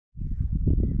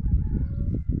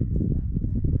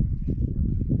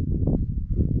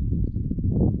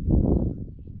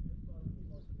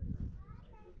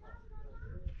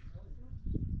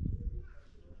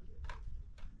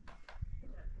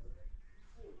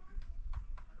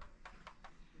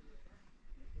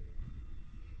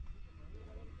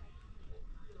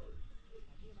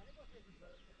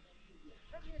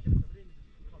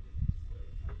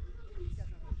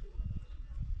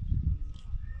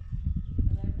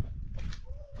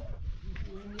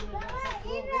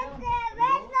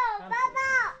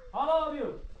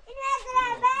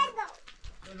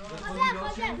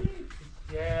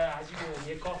یه عجیبه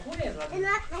یه کارخونه اینا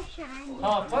قشنگه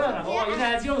ها پایانه بابا این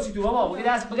هدیه واسه تو بابا بگی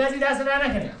دست در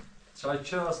نکنه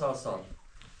چای ساسان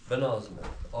بنازمه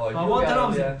هوا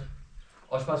ترابزه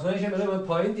آشپزخونه‌ش بره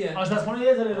پایین دیگه آشپزخونه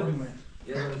یه ذره رو میمونه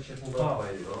یه ذره چه خوب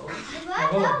پایین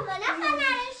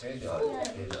خیلی عالی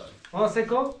خیلی عالی ها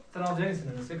سکو ترابزه نیست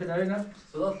سکو داری نه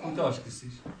صدا کوتاش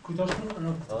کسیش کوتاش کن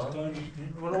نه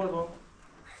برو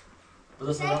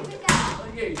بذار صدا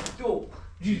یک دو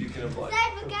جیری کنه پایین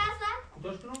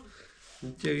کوتاش کن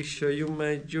جیشای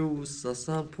مجوس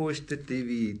اصلا پشت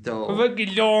دیویتا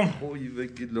وگیلوم هوی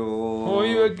وگیلوم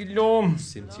هوی وگیلوم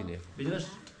سیمتینه بیدرش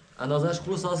اندازش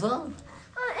خوص اصلا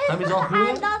همین خوبه؟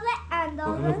 اندازه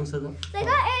همین خوص اصلا سگا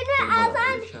اینو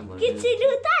ازن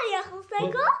کچیلوتر یا خود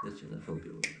سگا یه چیزا خوب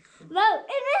بیرون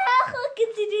اینو خود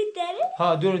کچیلوتره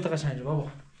ها دور تا قشنگه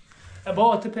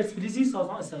بابا تو پرسپولیسی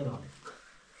سازمان استقلال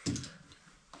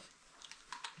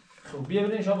خب بیا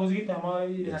بریم شما بازی تمام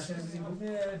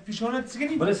پیشونت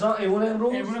سیگنی ولی سا ایوونه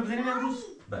امروز بزنیم امروز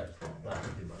بله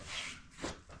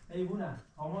ایوونه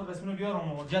اما قسمونو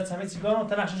بیارم جد سمیت سیگارم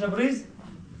تلخشش بریز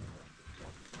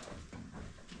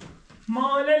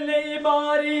ماللی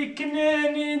باریک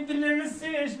نینی دلم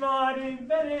سیش ماری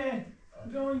بره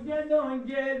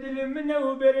دونگه دل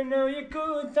منو برنو یکو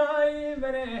تایی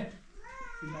بره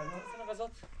سنه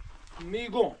غذات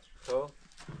میگم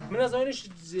من از آینش 4-5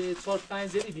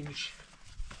 زلی دیمیش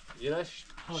اینش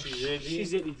 6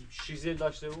 زلی دیمیش 6 زل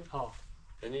داشته بود؟ ها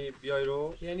یعنی بیای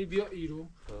رو؟ یعنی بیا ایرو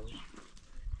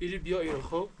بیا ایرو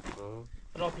خب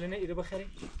راپلینه ایرو بخری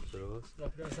درست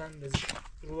راپلینه اصلا نزدیک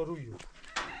رویو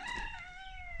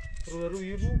رو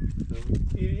ایرو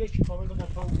یکی کامل بخر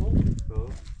تا اون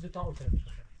دو تا اون طرف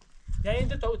بخری یعنی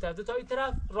دو تا این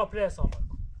طرف راپلینه سامان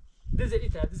کن دو زل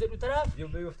این طرف یه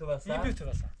بیفته وسط یه بیفته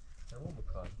وسط تموم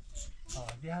بکن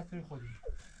دیگه هر طوری خودی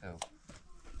خب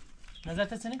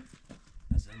نظرت چنه؟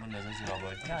 نظر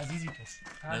زیرابایی نه عزیزی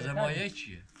تو نظر ما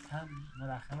یکیه هم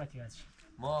مرخمتی هستی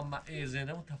ما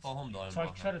زندمون تفاهم داریم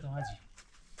چاکرتم حاجی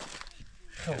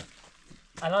خب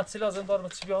الان چی لازم دارم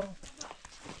چی بیارم؟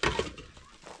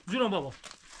 جونم بابا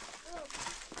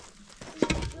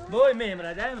بای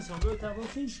میمره ده مثلا بای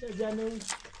تفاوتیش جنو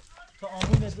تا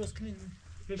آمون درست کنید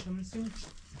پیشم نیستیم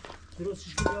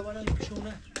درستش رو بیاورم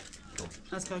پیشونه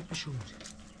از کار پیشونه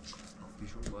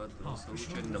پیشون باید درست بود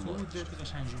چه نماد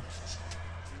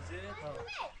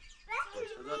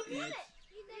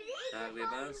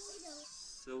تقریبا 3.36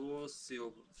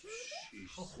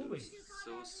 خوبه 3.36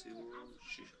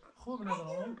 خوب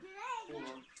ندارم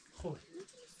خوب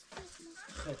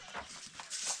خب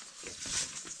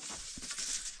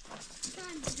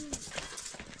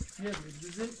یه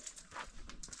بریزه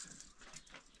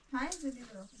 5 زدی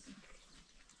درست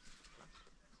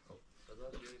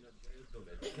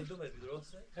دو متر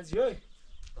درسته؟ از یای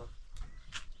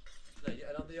نه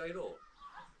الان ده یایرو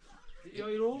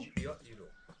یایرو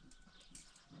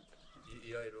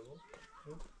یایرو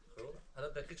خب حالا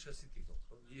دقیق شستی که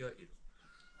خب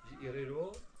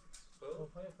یایرو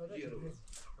خب یایرو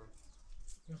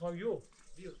میخوام یو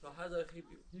بیو تا هر دقیقه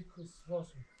بیو یک کس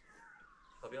راست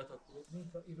خب تا کو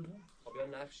تا ایرو خب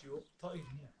نفشیو تا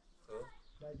ایرو نه خب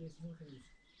بعد اسمو خیلی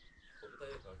خب تا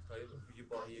یک کار تا یه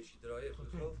باهی شی درایه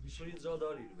خب بیشتری زا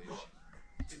داری رو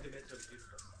بیش 2 متر بیش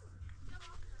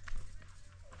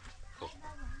خب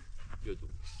بیا تو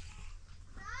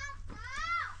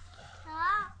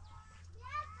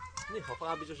نه خب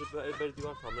فقط بیشتر بر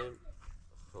دیوار تمام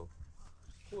خب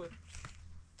خوبه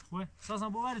خوبه سازم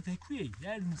باورت کوی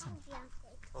یاد میسم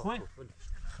خوبه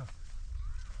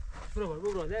خب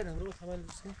برو دادم رو تمام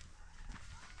بسکن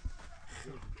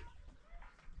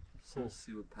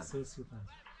 335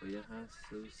 باید هست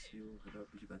 330 خدا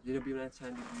بیشتر بعد اینو بیارن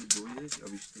چندی دویده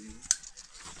یا بیشتری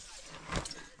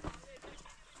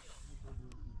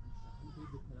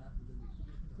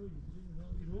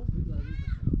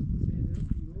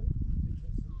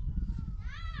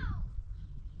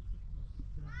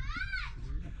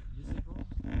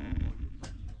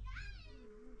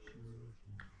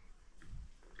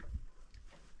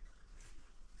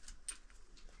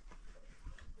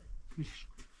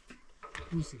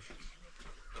دوستش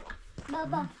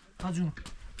بابا جون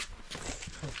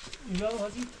اینجا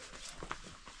حاجی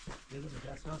یه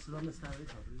دست من صدا مثل نوی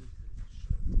تابری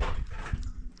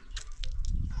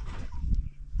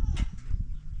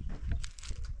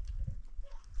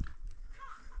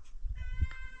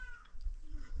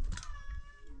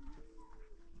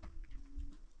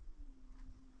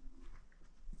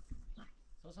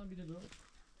ساسان بیده دو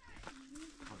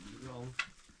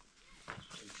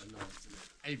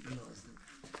ای بنازم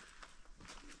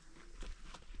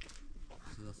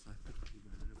صدا سخت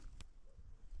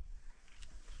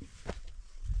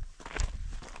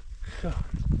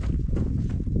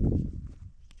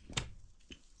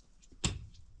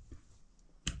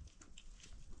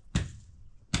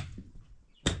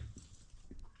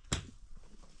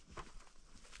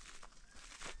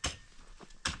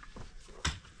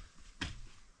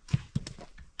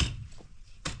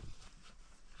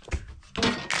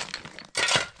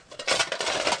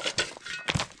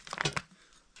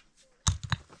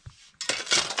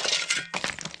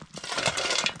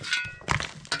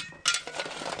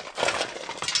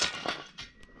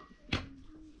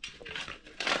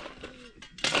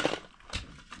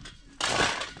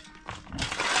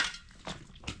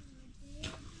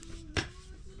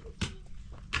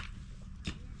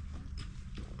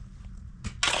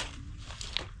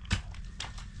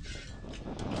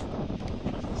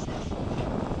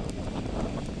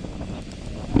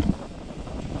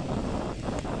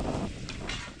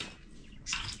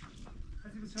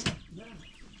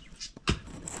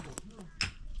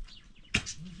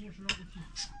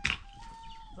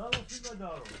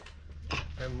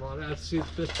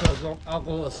رسید به تازم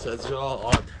آقا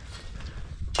سجاد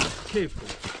کیف کن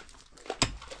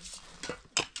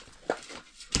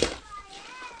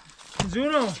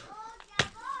جونو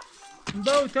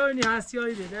با تاینی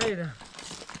هستیاری دیدم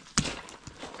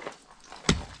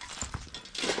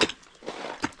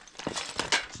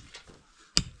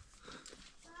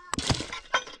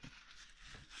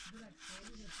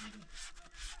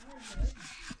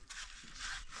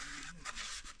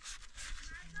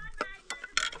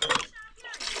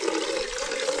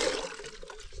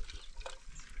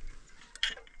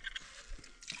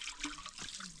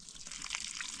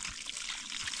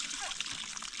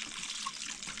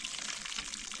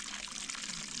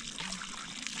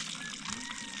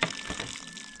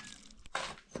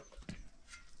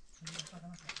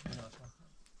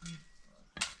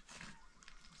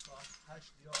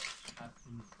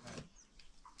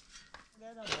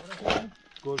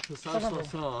گلچه سر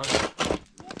ساسان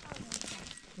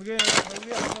بگه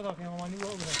خدا که مامانی با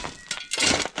بگه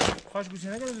خوش گوشه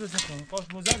نگه درست کنم خوش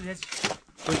بزرگ هست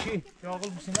خوشی؟ یا آقل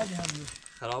گوشه نگه هم دیو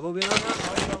خرابه بیرم هم؟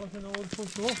 آقل آقل که نور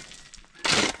خوش رو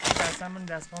دستم من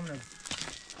دست پام نگه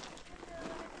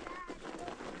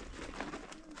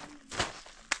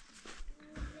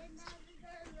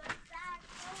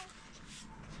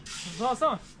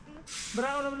ساسان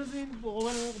برای اونو برزین با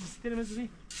قوان اونو بسیتر مزدی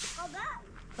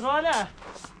راله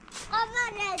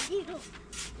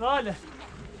راله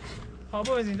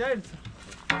خوابو بزین دارید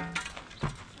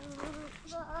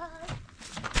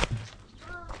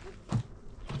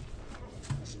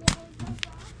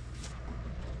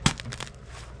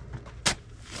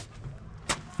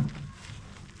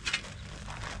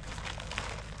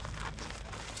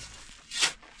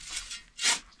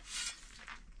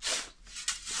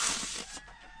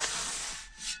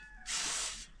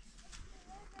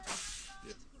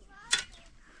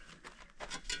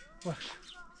باش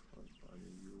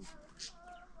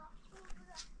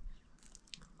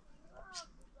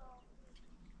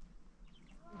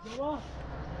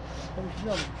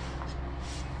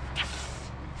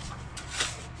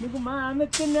میگو من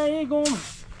همت نیگم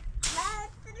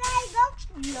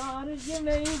یارش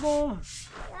نیگم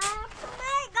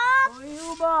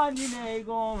اویو بالی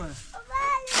نیگم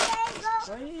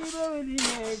اوی بالی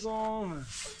نیگم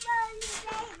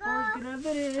مشکل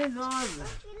بری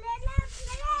زاز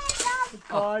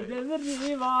کارده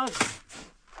بری واز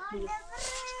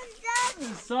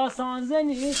ساسان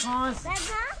زنی خواست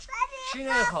چی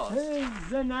نخواست؟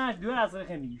 زنه دور از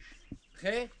خمیش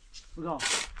خیلی؟ بگاه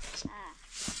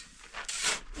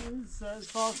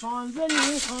ساسان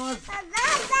زنی خواست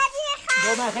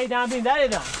دو من خیلی دم بین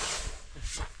داریدم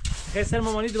خیلی سر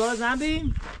مامانی دوباره زن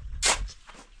بین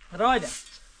رایده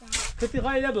کتی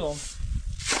خواهی بگم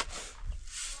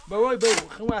بابای بابا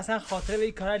خیلی اصلا خاطره به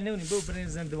این کارها نمونیم بابا برین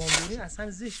زندوان بورین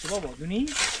اصلا زشته بابا دونی؟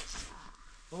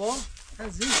 بابا اصلا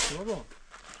زشته بابا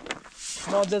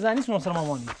ماده زنیست اون سر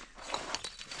مامانی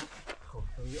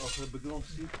خب یه آخر بگم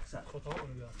سی سر خود ها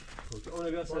اونو بیار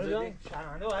اونو بیان سجادی؟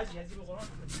 شرمنده و هزی بخورم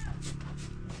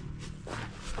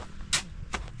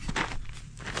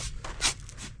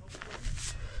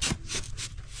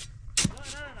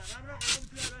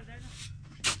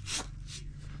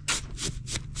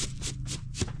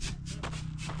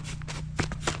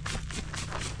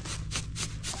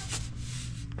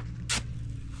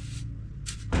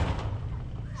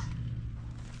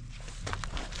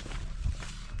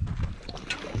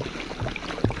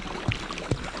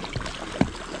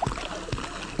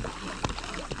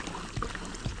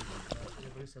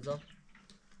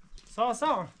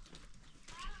ساسان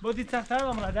بودی تختر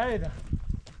با من داریدم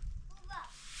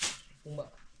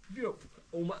اومد بیو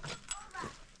اومد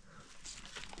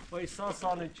وای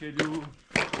ساسان چلو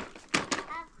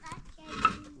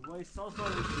وای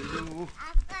ساسان چلو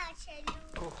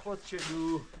خود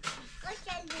چلو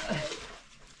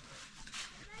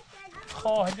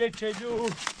خاله چلو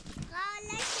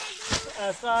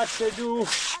اصغر چلو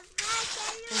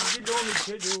زیلومی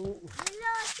چلو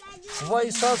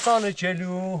وای ساسان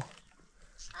چلو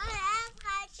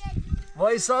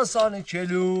وای ساسان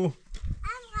چلو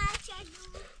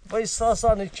وای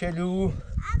ساسان چلو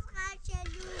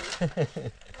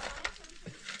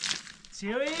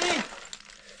چیوی؟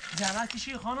 زحمت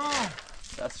کشی خانم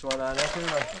دست والا نکنیم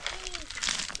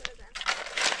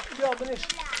بیا بنش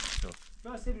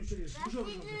بیا سیلو شدی بشو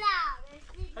بشو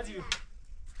هزی بیا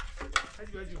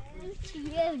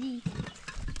هزی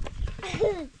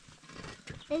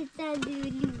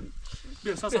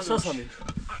بیا ساسان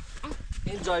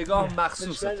این جایگاه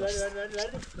مخصوص است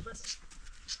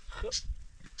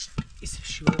ایسه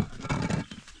شو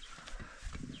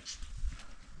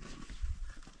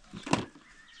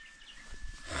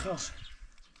خب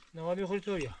نوابی خوری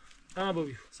تو بیا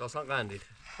بابی ساسان قندی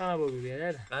بابی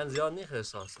بیاد قند زیاد نیخه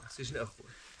ساسان سیش نخوره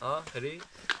ها خری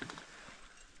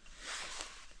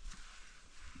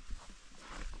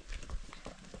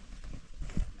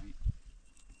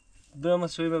دم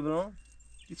شوی ببرم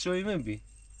هیچ شوی میبی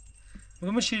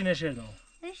میگم شیرینه شدم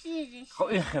خب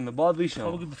این خمه باید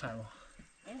بیشم بگو بفرما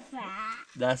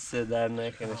دست در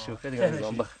نکنه شوخه دیگه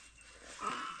نظام بخ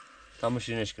تمام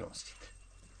شیرینش کنم استید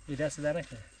این دست در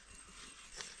نکنه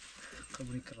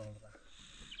قبولی کرام را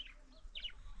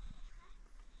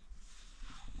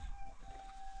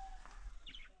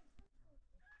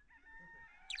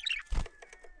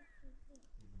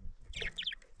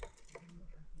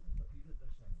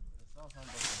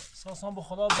ساسان به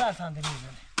خدا برتنده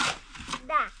میزنه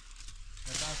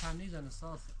برتنده میزنه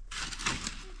ساسان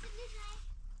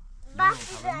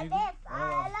بس زده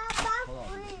بالا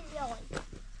بفوری یاد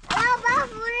الا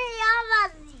بفوری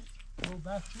یامازی او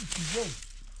بفوری چیزی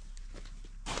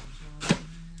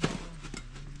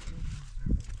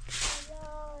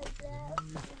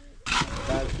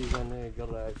برفی زنه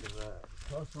گره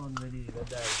ساسان بری و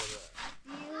در گره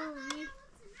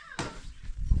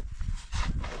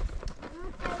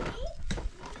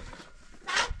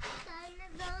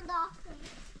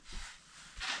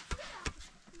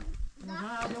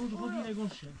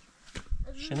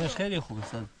شنش خیلی خوبه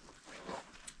سن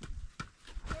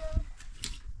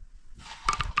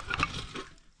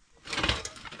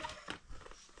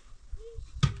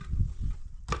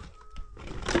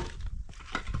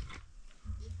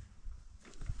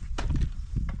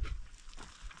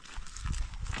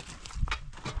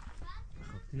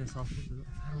دیگه صاف شده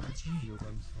فرما چی یوگا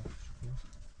صاف شده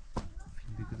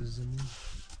فیلم بگذار زمین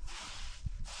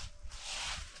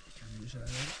کمی بشه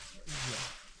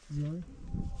زیاد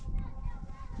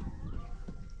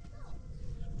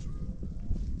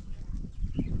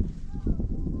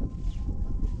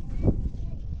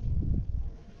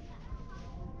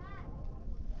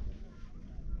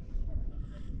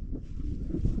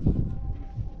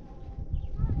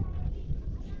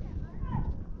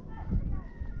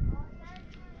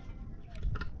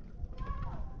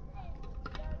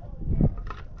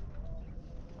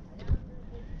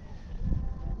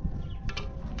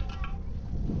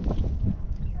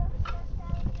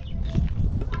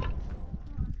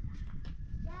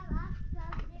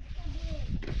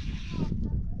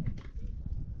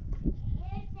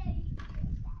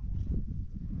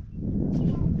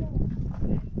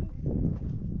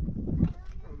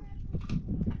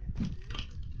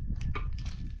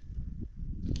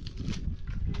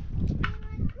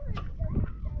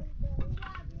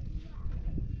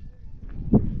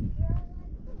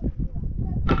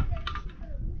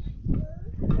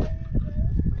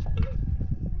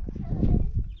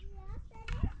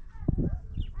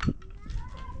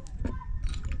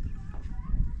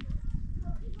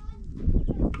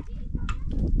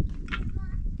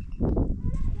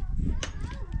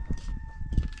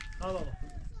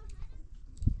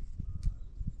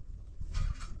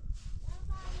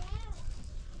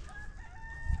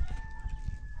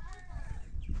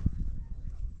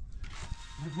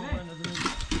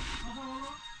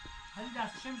هذه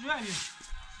دستشم جوعی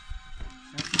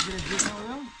دستی گرفته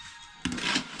کنم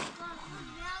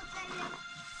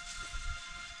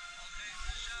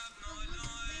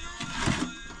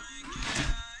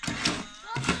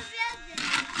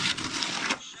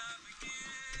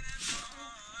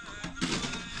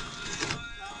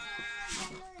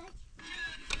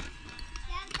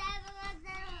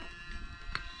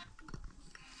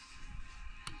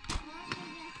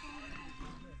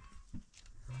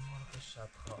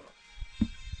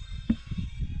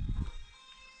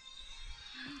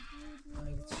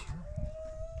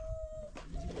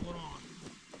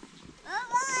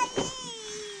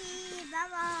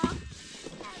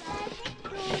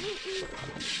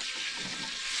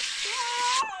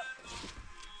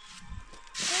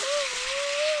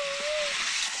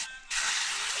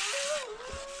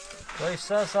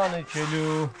وایسا سانه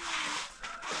کلو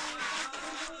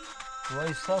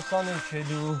وایسا سانه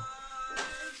کلو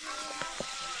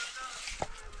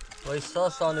وایسا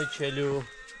سانه کلو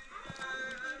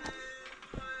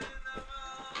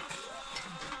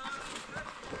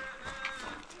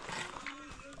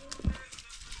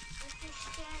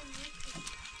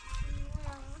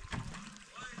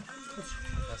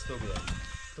دستو بیار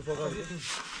تو پاکا بیار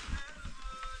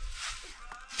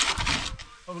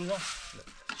بروزا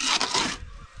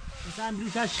مثلا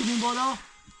بریش شیرین بالا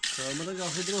شامل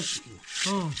گافه درست کنی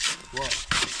وا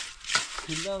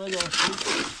کلا را گافه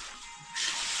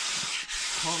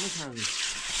کامل کردی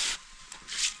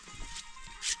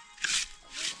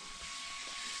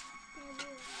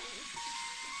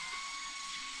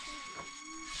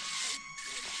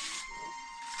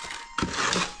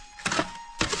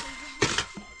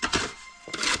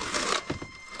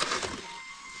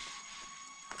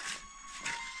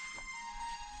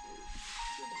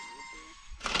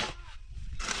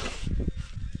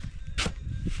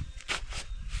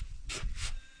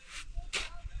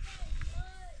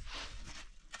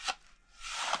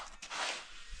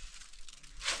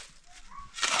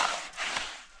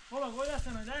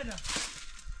ده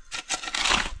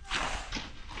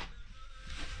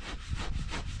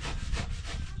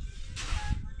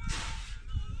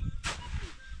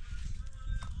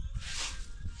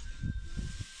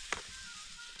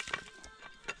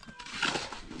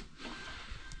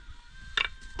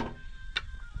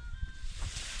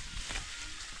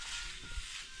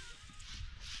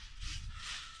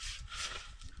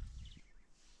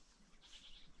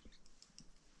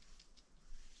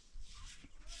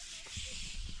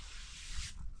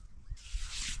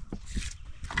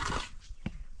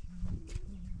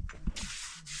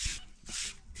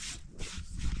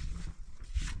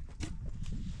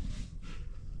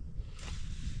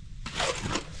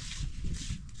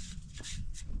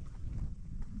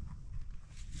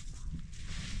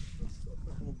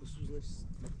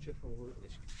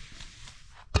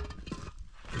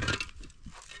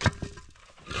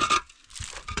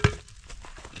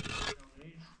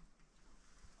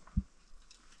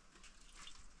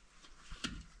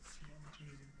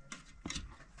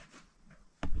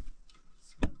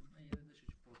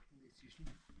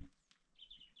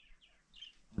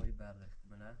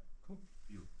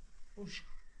Puxa.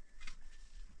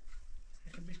 Você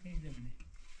acabou de cair da minha.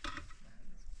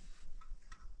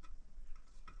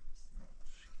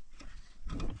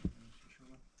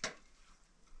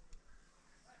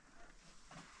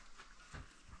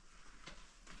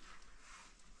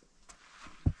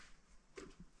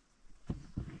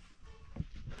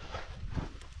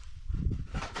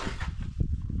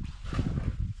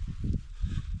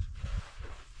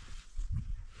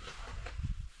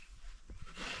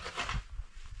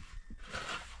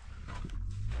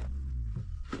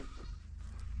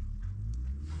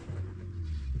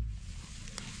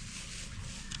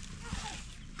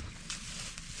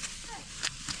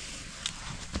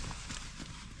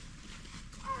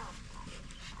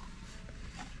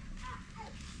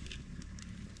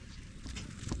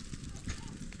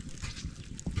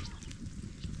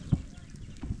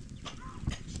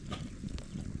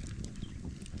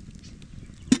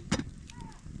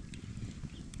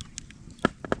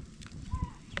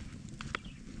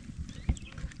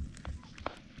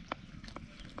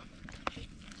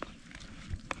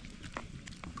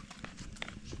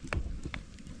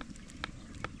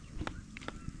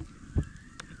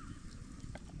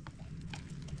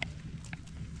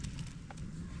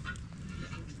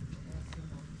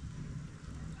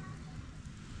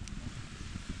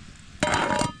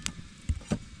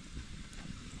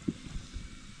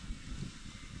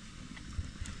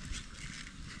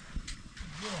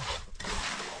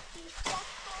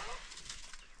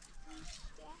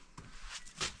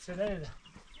 صدای ده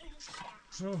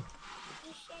شو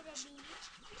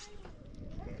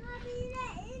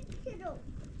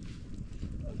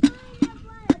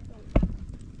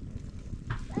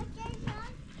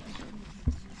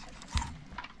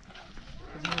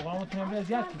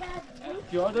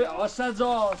یاد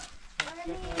آسدزار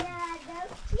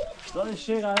داره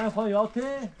شی قرار خواهد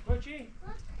یادته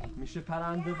میشه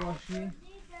پرنده باشی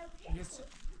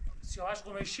سیاهش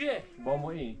قمشیه با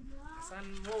ما این اصلا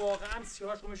ما واقعا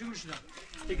سیاهش قمشی گوش دادم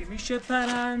دیگه میشه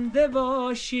پرنده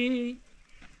باشی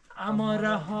اما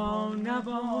رها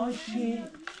نباشی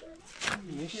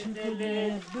میشه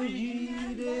دلت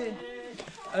بگیره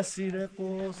اسیر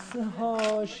قصه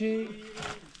هاشی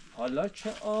حالا که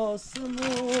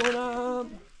آسمونم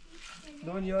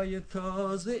دنیای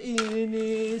تازه ای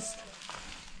نیست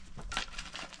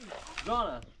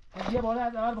جانم یه بالا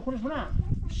از اول بخونش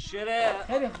کنم شعر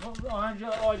خیلی آهنگ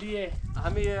عالیه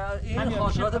این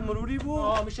خاطرات مروری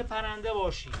بود میشه پرنده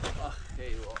باشی آخ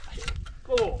خیلی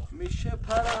میشه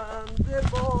پرنده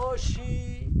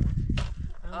باشی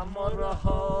اما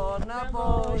رها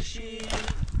نباشی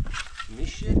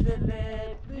میشه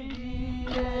دلت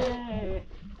بگیره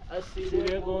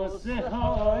اسیر قصه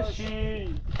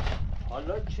هاشی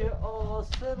حالا که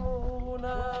آسمونم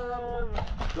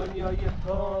دنیای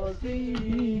تازه‌ای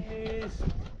نیست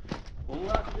اون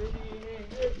وقت بری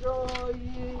یه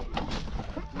جایی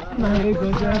من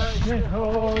گذشته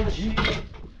هاشی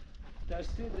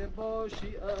ترسیده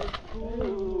باشی از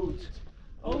بود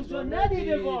اوجا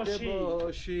ندیده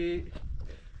باشی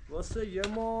واسه یه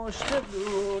مشت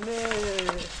دونه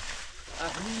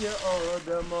اهلی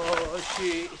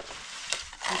آدماشی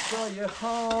تو سایه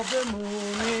خواب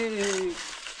مونی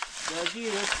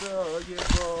نگیر سایه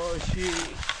باشی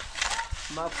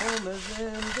مفهوم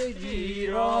زندگی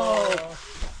را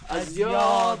از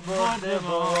یاد برده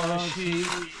باشی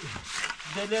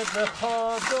دلت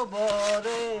بخواد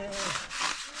دوباره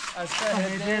از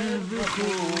ته دل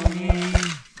بخونی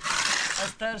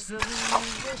از ترس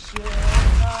ریزش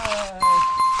خشم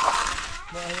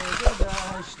ماه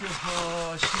گذشته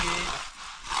هاشی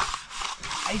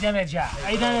ایدم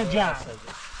جمع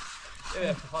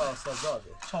افتخار سجاده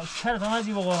چاکرتم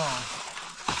عجیب و قرآن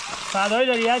فدایی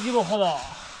داری عجیب و خدا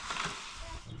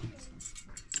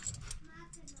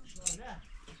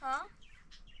ها؟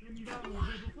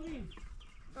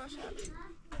 باشه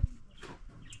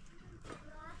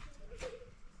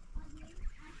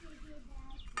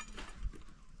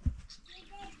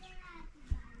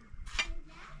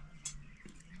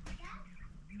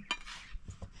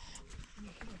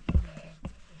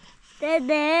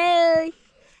دادا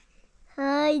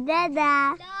های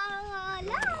دادا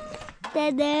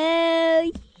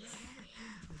دادا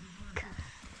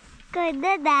کن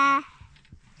دادا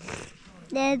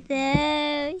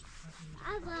دادا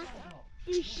ابا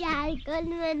تو شهر کن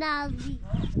منازی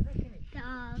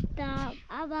تاب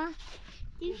ابا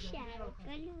تو شهر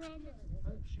کن منازی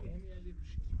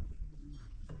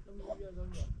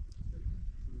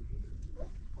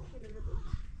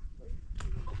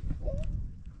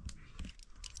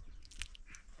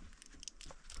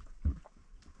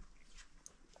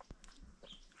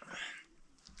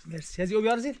مرسی از او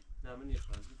بیار زیر نه من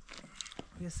نیخوام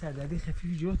یه سردردی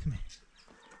خفیفی جوتمه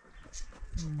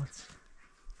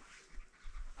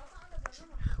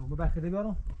خب بخیده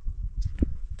بیارم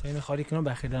تا این خالی کنم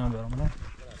بخیده هم بیارم نه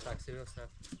تاکسی بیستم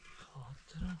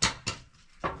خاطرم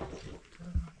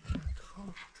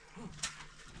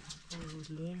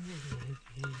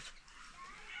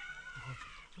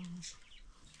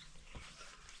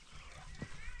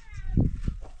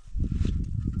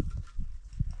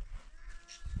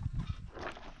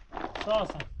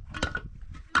ساسا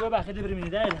بیا بخیده بریم اینه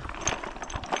دایده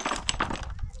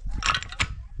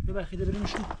بیا بخیده بریم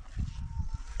شو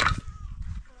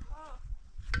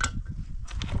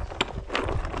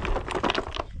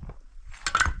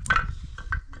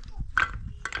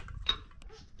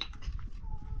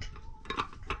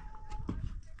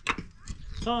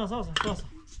ساسا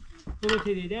برو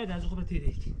تیری دایده از خوب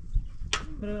تیری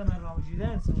برو من راه جیده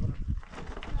انسان برو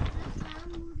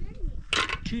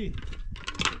چی؟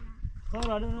 خواهر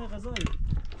حالا اونو غذایی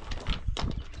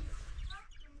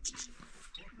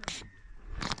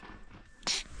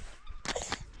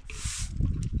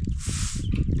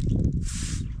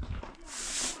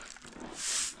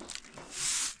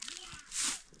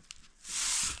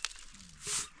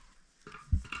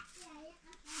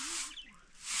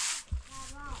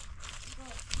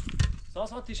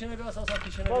ساسا تیشنه بیا ساسا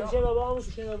تیشنه خب بیا تیشنه بابام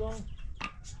تیشنه بابام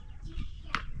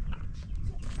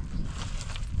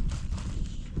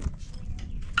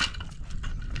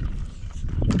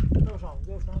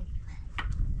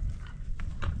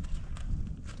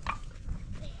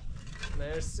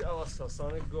مرسی آقا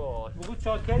ساسان گل بگو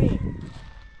چاکریم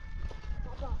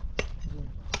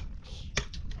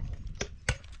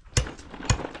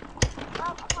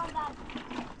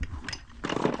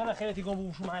خدا خیلی گم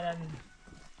بگوشو معلنی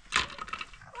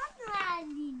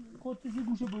خود تسی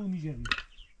گوشه به اون میجری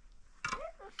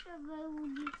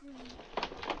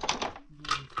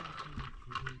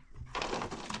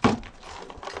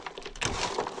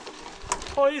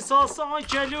های ساسان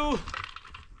چلو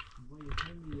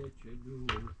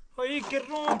های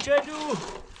کرون چلو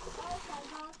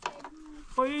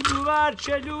های دوبر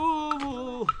چلو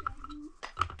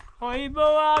های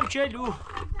باور چلو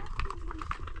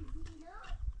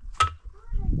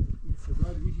این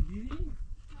صدا رو یکی دیدی؟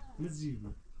 مزیبه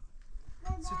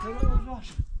ستاره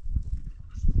اوزاش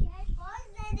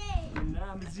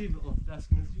نه مزیبه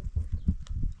دست مزیبه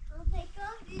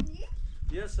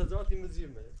یه صداتی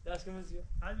مزیبه دست مزیبه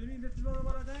از بینید اتبار رو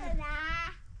بالا ده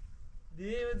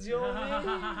دی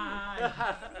مزیبه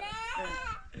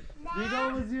دیگه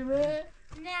مزیبه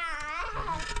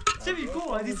چه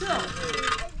بیکو حدیثه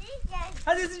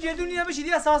حدیث جدونی نمیشی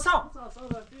دی اساسا ساسان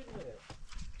رفیقه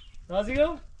رازی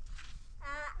گو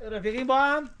رفیقی با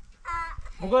هم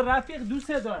بگو رفیق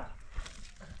دوست دارم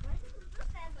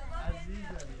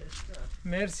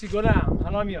مرسی گلم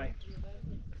حالا میایم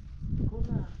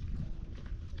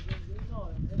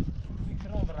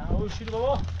میکرم برم او شیر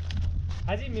بابا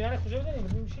حاجی میرانه کجا بزنیم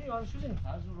میشینی یا شو بزنیم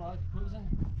از اون راحت کل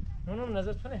بزنیم نه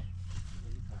نظر کنه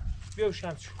بیا و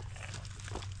شمس شو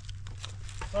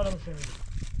حالا میشه میگم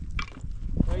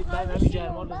باید بعد همین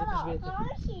جرمان لذتش بهتر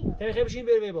خیلی خیلی بشین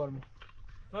بری بارمون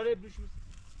حالا بشین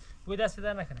بگو دست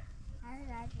در نکنه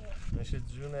نشه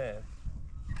جونه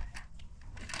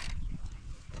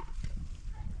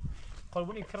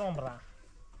قربونی کرام برم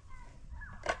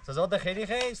سزاد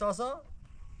خیلی ساسا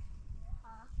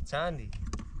چندی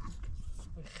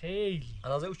خیلی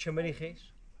اندازه او چمری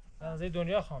خیش اندازه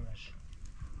دنیا خامش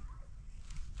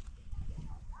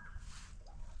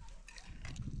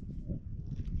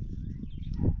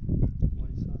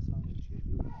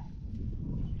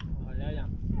حالا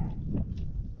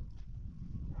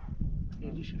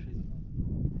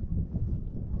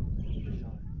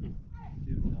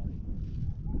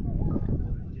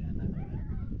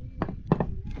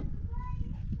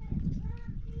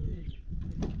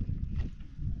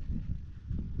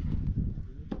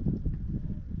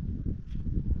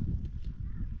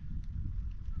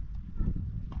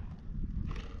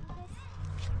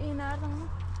این nereden?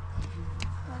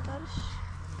 Bakarız.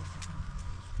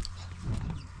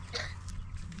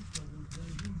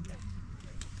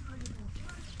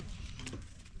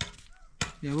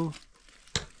 بیا بابا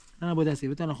نه با دستی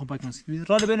بتونم خب پاک نسید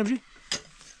راه بینم چی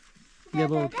بیا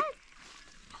بابا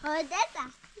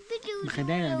بخدا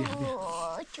نه بیا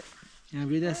بیا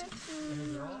بیا دست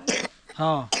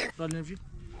ها راه بینم چی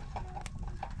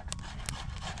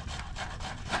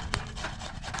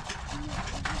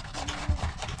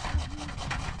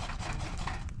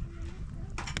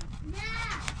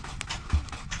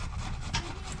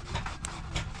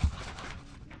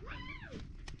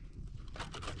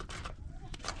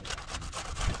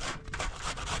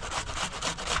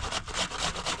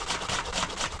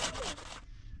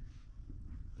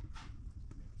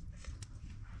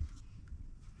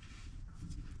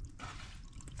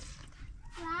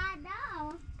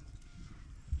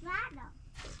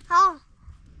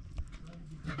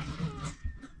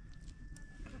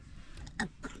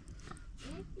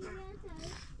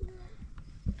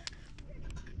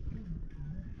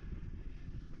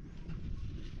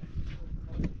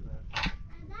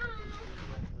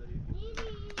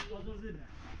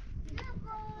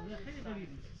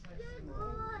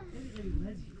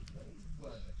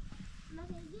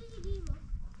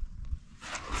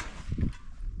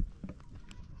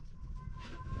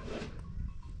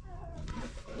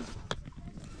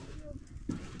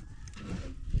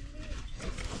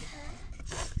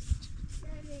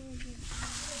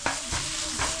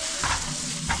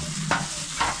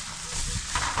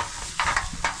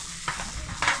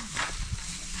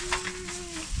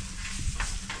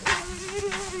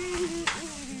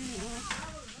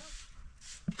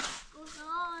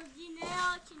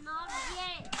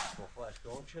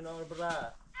کنار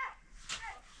بره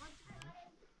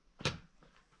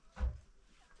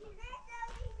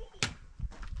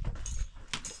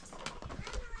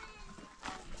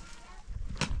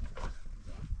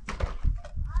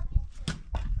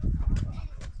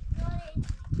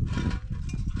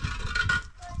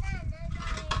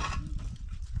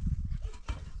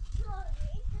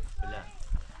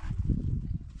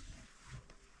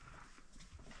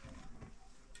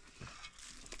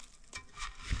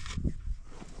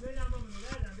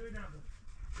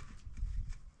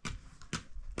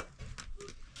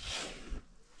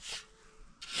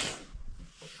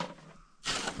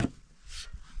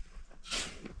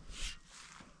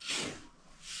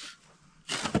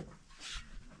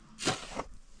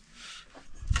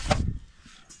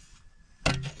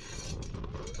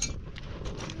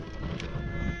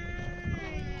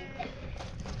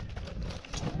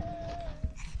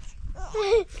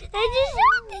I just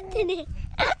shot it in it.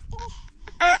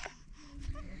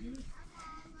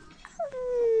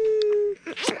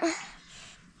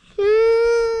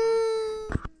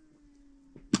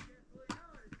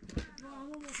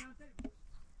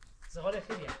 زغال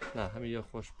خیلیه نه همین یه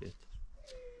خوش بیت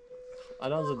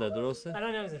الان زده درسته؟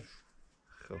 الان نمیزنم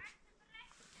خب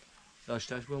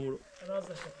داشتش بمورو الان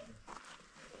زده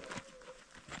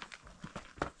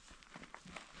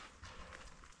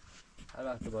هر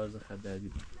وقت بارز خد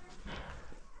دردی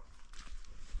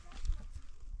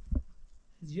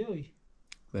جوی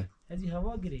به هذه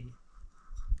هوا گری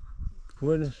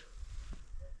وینش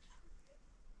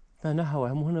نه هوا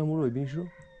همون روی بین شو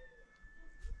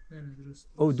نه درست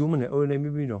او دومنه او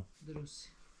نمیبینم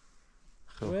درست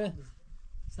خب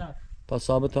صاف پس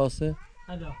ثابت هسته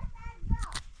الو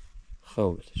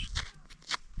خوبش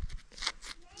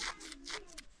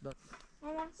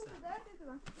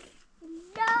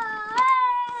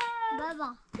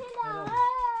بابا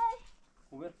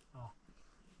خوبه؟ آه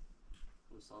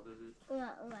ثابت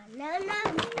لا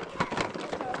ماما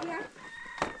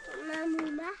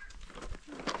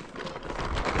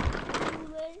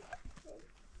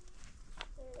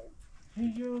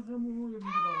هیجو زمو یه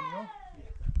بیدارم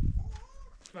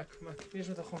مک بیش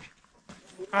رو تخون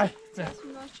ای نه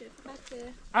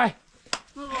ای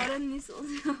وارد نیست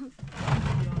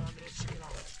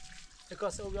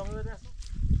کاسه او بیام بده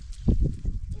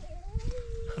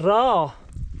را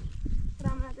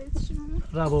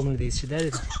را با من دیدی چی داری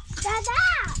دادا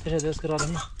چه دست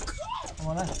کردم نه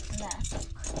اما نه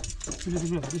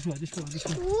دیش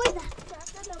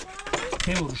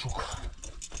که برو شوک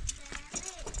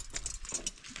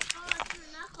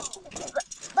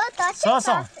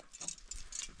ساسان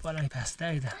بالای پس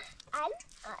دایده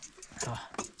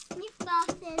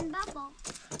میپاسن بابا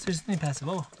چیز میپسه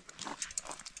بابا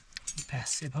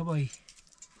میپسه بابایی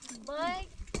بای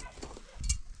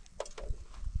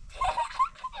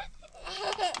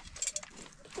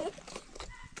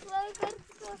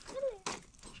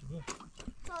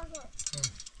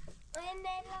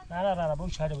نه بگو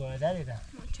چهره باید دریدم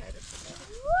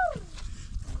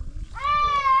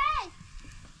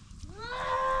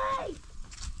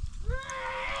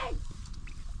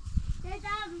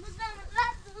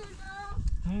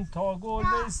تا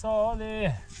گل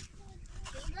ساله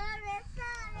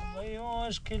وای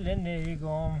مشکل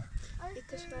نگم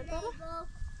ایتش برداره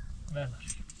بله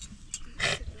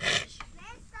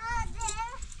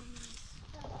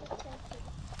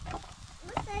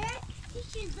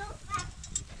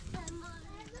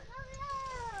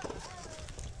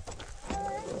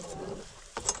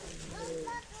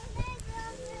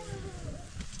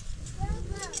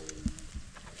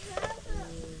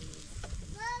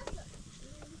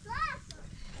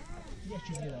یه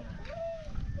چیزی دارم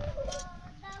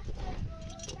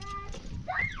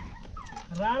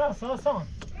رعنا ساسان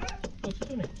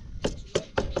بچتونه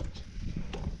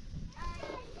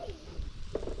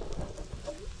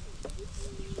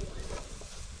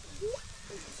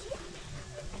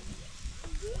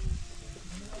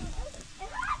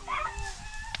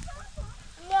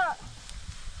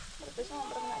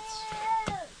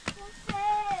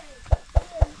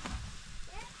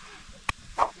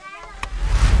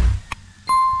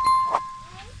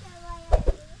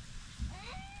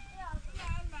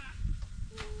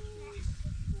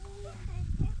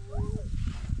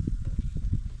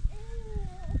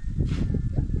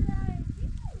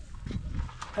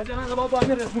Sajjad من با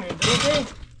همین رسمونیم درسته؟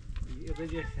 یه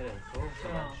بجه خیلی خب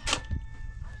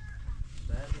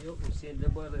بعد یه حسین ده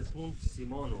باید رسمون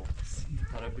سیمانو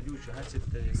ترابلوشو هر چه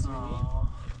ترسیمی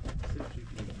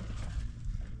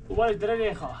او بالش داره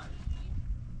ریخا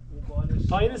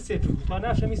تا این سفری تا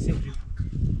نفش همی سفری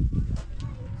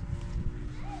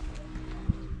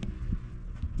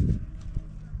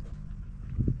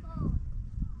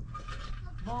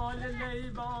بال لی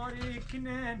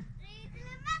باریکنن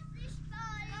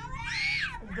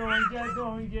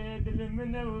دونگه دل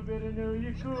منو برنو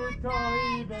یکو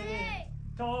تایی بره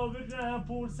تا برم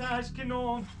پرسش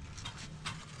کنم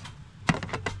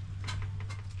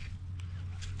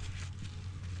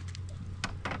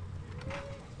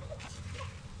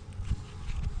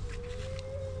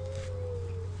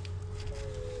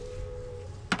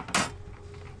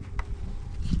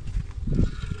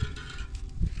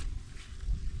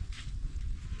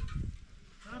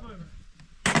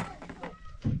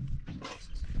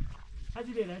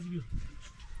هذه بير هذه بير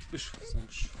بشو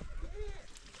سنش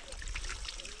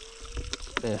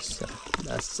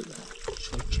بس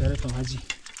شکرتم حاجی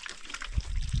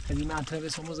حاجی من تا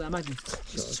بسم زحمت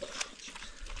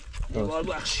دیوار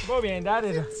بخش با بیاین در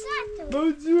دیدم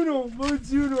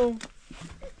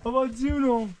با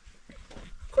جونم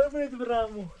قربونت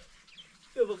برامو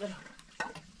یا بقرم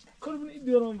قربونت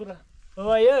برام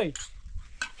بابایی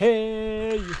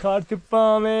هی کار تو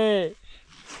پامه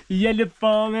یه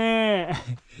لپامه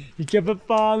یکه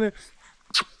پامه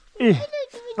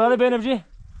بله بینم جی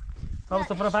بابا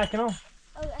سفره پاک کنم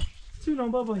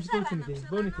جونم بابا هیچ دوست نیست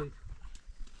بونی کنید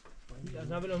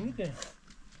از نبلم نیست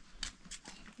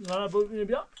حالا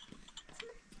بیا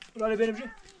بله بینم جی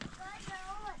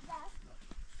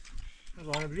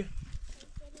بله بیا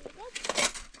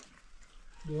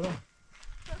دورم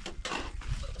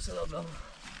سلام بابا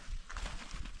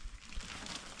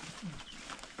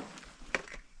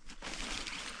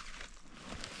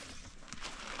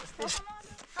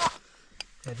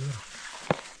دورم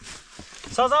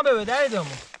سازم ببه دری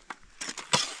دومو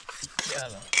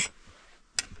بیالا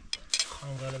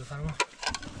خانم قاله بفرما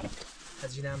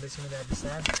از جینه هم بسیمه در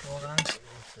بسر واقعا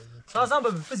سازم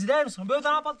ببه بزی در میسخم بیو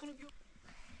دارم پاد کنی بیو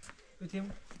بیو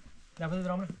تیم نفته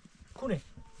درامونه کونه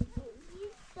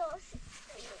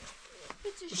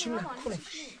بشیم کونه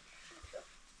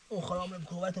اون خرام نمی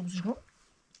کنه باید تا بوزش کنم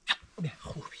بیا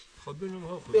خوبی خب ببینم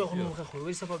ها بیا خونم خیلی خوبی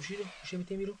بایی سپا بشیره بشه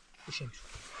میتیم میرو بشه میرو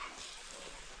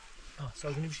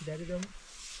سازونی بشی دری دومو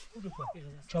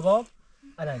چاباب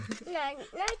الان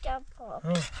نه جابا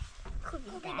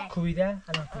کوبیده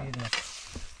الان کوبیده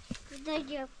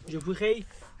نه جابوی خیلی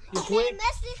یه کوه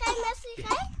مسی خی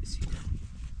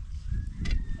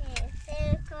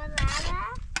سرکلاره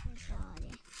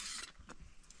شاره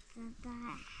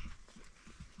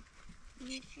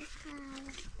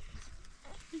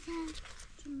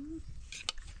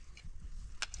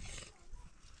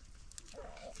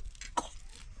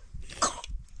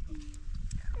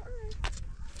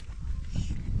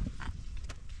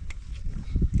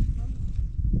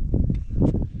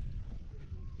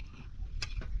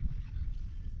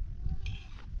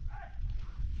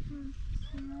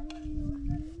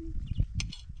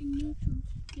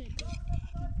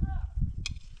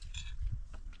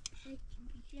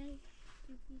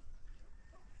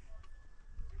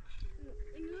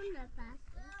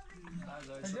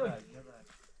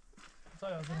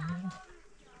سایه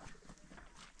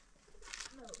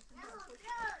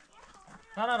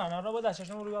نه رو با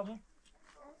دستشون رو بابون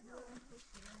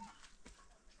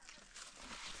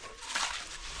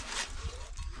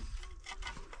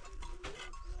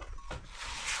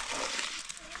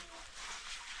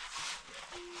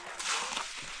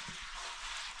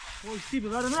وای تی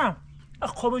ببرم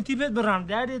قربون تی برم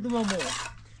درد دمو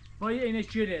وای اینه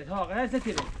چیه ها غلط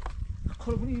تیره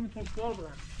قربون این تو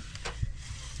برم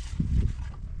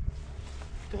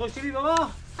تو خوشی بابا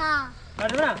ها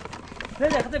برم نه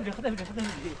خدمت خدل قبره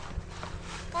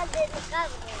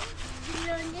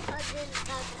بلونی خدل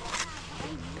قبره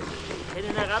خیلی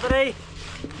نقدری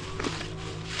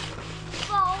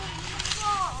واو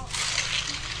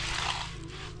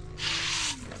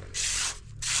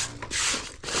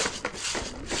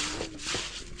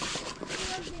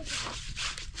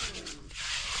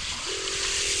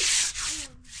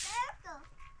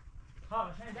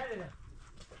ها شاید داره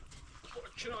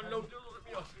چرا لو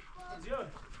میاد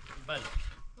زیاد بله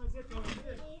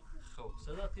زیاد خب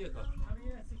صدات یه کار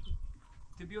همین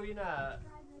تبي هنا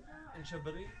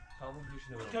نشبري كامل بيش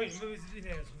نبرة توي ما بيزيد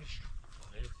هنا مش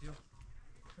عرفتيو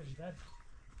اجداد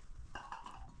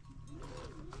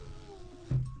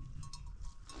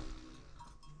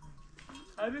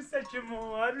عروسه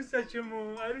چمو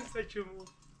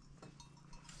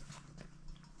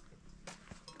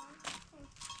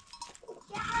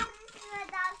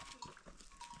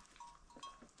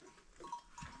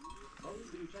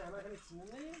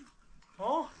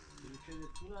ها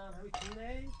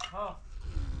ها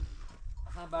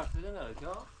اصلا برسیده نره که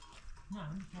ها؟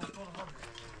 نه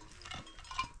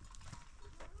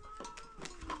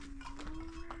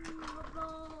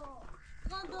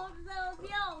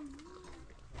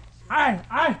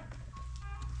ای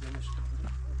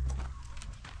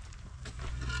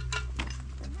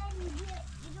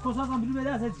کسا کن بلو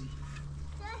بده اسدی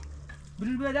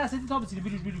بلو بده اسدی تا بسیری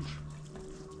بلوش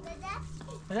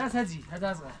بده اسدی هده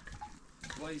ازغر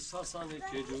وای ساسانه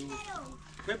که جو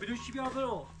که بلوش چی بیار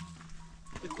برو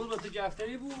به کل با تو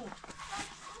گفتری بو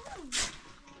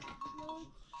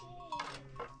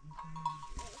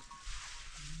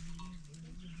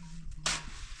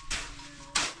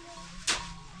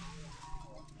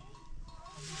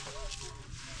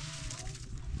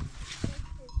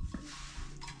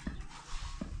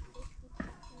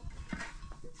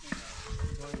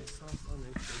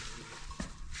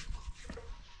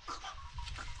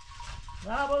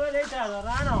نه بابا لیتر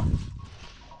داره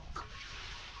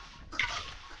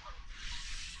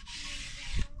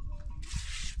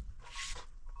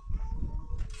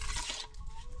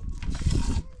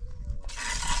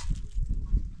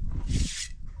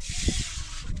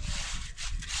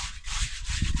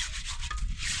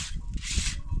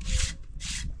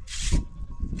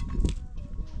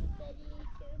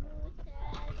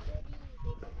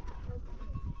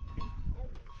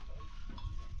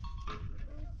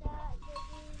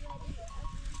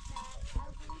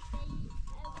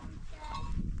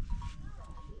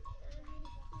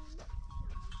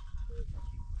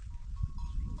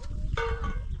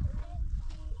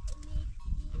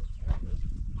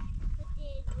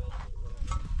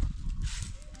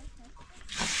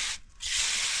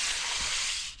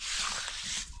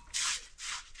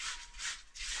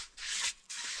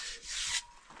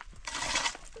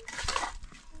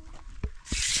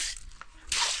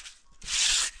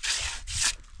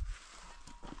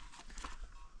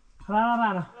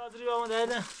نه نه حاضری با ما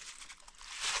دایده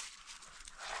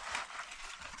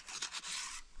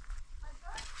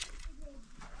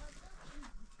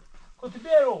کتی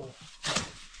بیرو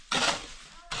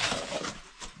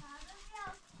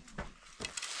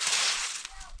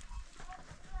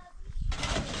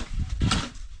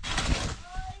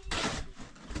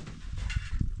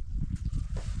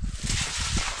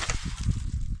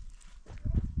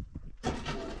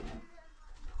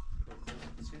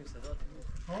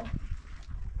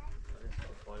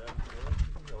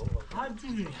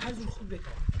هر جور خود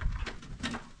بکن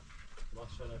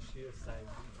ماشاءالله شیر سنگی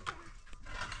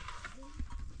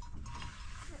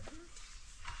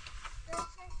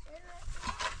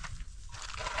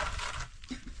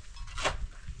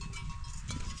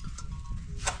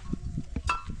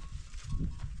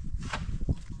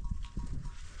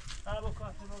با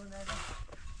کافه رو نده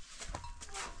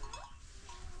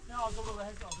نه آزو رو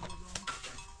بهت آزو رو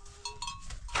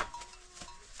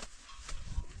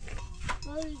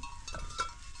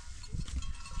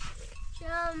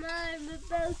شمال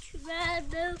ببوش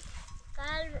ببو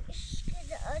قلب عشق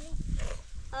داری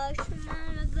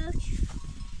آشمان ببوش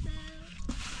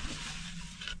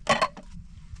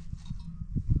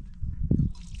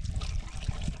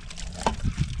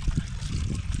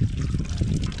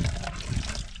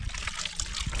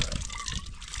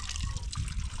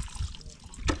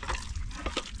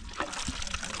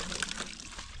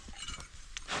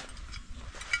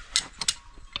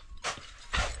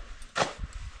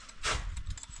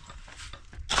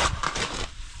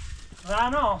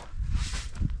رعنا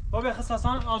بابا خص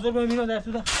ساسان آذر ببینم در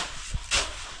تو ده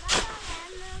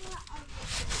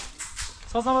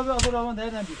ساسان بابا آذر روان در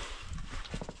نبی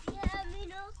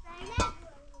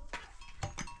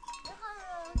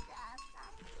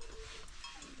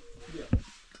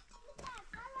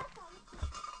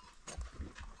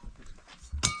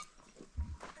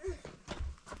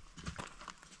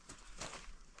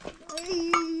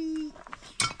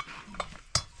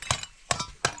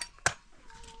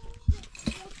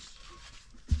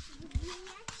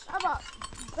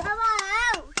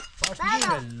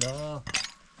Bismillah.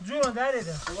 جون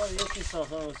دریده Baba yeki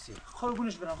sağdan olsun.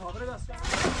 قربونش برم خاطر دست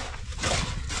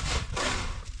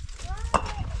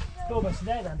تو بس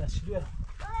دریدن دست چی بیارم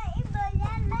این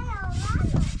باید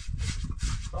نیاورد.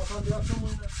 ساسان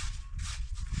بیاشون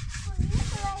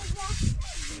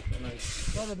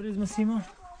داده بریز مسیما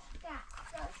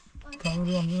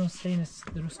کامل رو هم دونم سین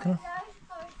درست کنم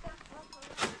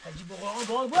عجیب بقرآن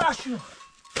بقرآن باشو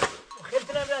خیلی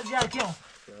تنم از یکی هم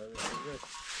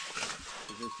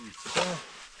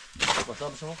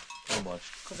Basar şunu. Tamam baş.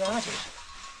 کجا چش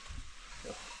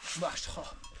باش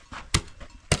خواه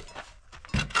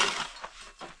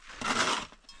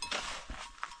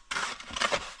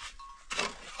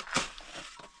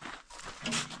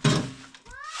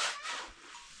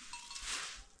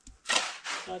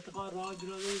اتقار را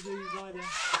گراده زیزاره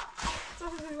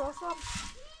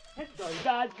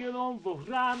داد گلون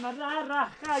بخرم را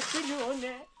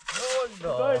خشنونه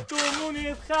تو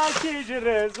مونید خاکی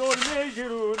جره ظلم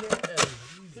جرونه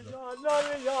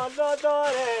یالا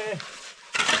داره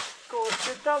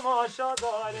کشت تماشا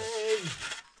داره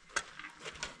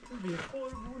بی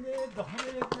قربونه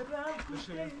داره برم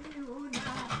کشه میونه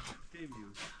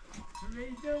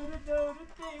می دور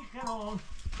تیخران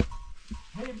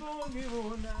هی بو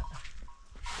میونه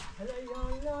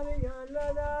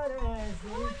یالا داره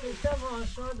کشت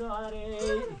تماشا داره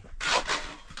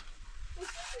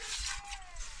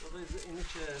اینو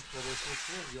که فرست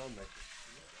میکنه زیاد نکنه.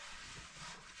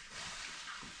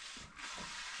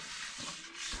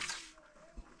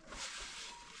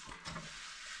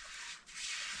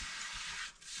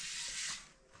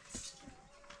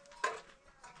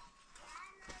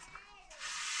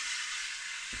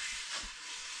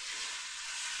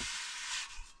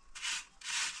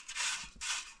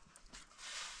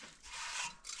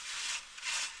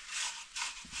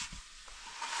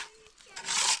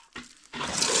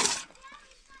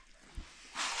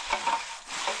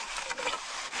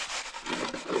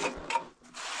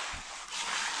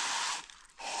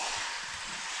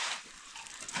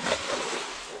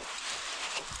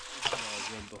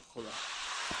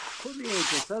 Kodiye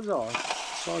ki Sajjad.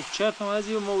 شاکرتم از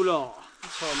یه مولا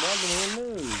İnşallah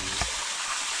bunu ne?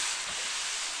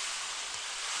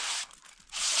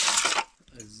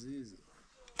 Aziz.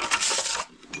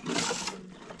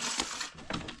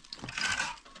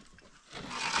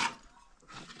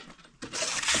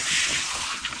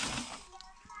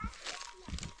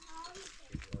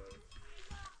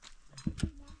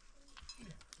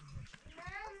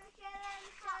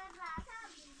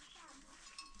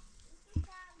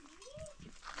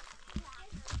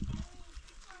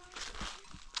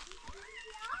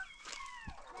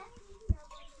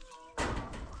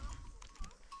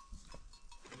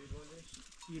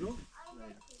 ایرو؟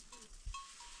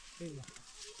 خیلی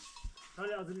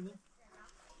حالا آدمی نه؟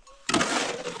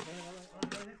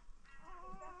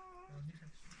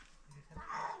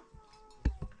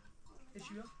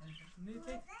 ایشی بیا؟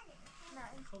 نیتی؟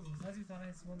 نه خب نزدیک تنها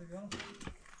اسمان دیگه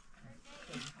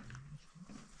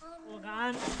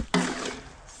واقعا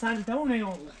سنگ تموم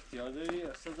نیام اختیار داری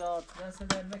Sajjad. دست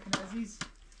در نکن عزیز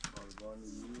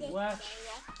وحش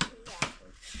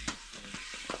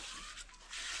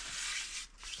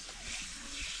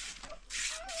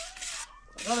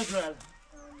Another grill.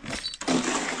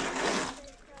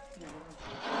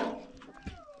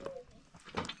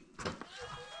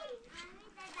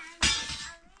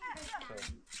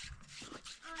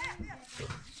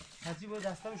 هزی باید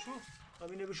دسته بشو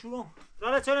همینه بشو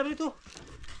رانه چه نبری تو؟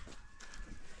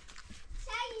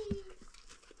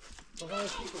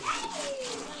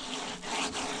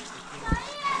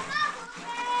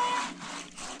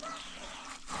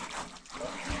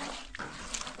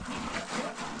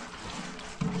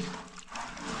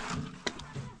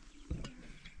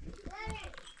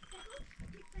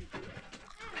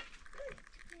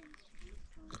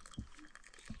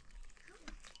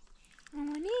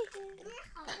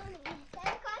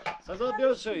 Sajjad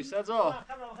bia شوی Sajjad.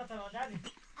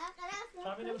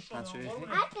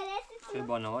 توی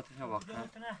بانواتش هم واقعا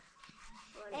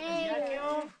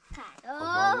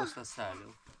Baba usta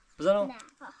serdi. بزنم.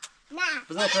 نه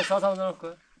بزنم پرسات هم بزنم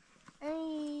که.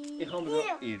 میخوام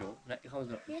بذارم ایرو نه میخوام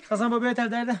بذارم خواستم با بهتر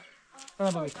درده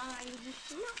خواستم با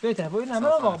بهتر باید نمه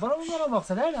رو باق برام اون رو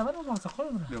باقصه درده نمه رو باقصه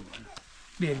خودم رو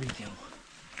بیر بیدیم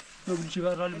بگو چی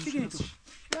بر رالی بگیری تو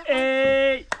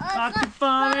ای خاکی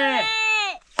فامه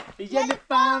یه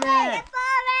فامه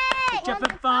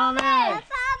چپ فامه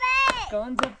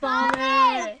گنز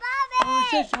فامه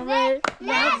ششمه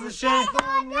لحظشه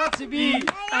نتبی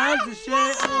ارزشه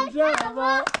اونجا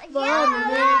هوا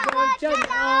بارونه گلچه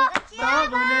ها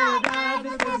باغونه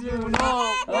درد کزیونا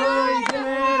اوی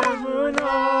دمرمونا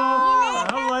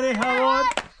هواری هوار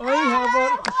اوی هوار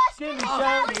خوشی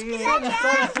میشم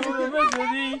نستان سور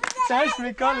مزدی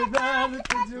چشم کال درد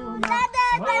کزیونا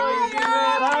اوی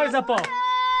دمر رای زپا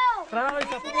رای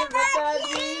زپا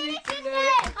ردردی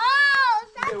کنه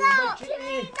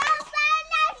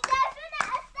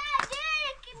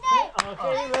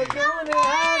آخه بدون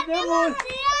هر دمون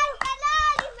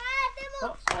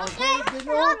آخه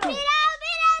بدون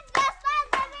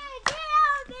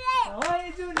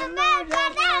آهای جون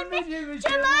مردم میجیب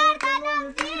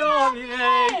چمردم زیرا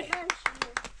میره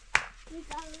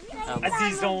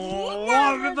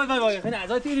عزیزم خیلی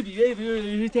ازای تیری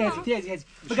بیوی تیزی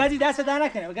بگردی دست در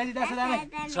نکنه بگردی دست در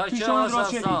نکنه چاچه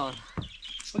آسان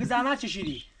بگه زحمت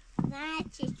چشیدی نه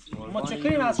چیچی ما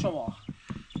چکریم از شما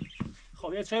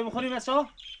خب یه چای بخوریم بسا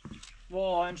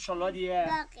واه انشالله دیگه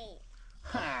باقی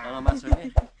الان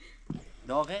مسئله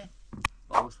داغه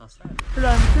باوز خسته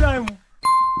بلایمو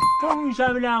تو میشه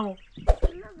بلایمو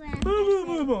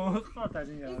بو خاطر از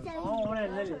این جا اونه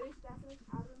نلی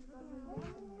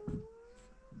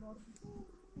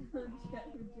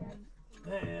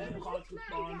خاطر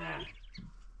بانه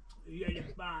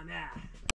یه بانه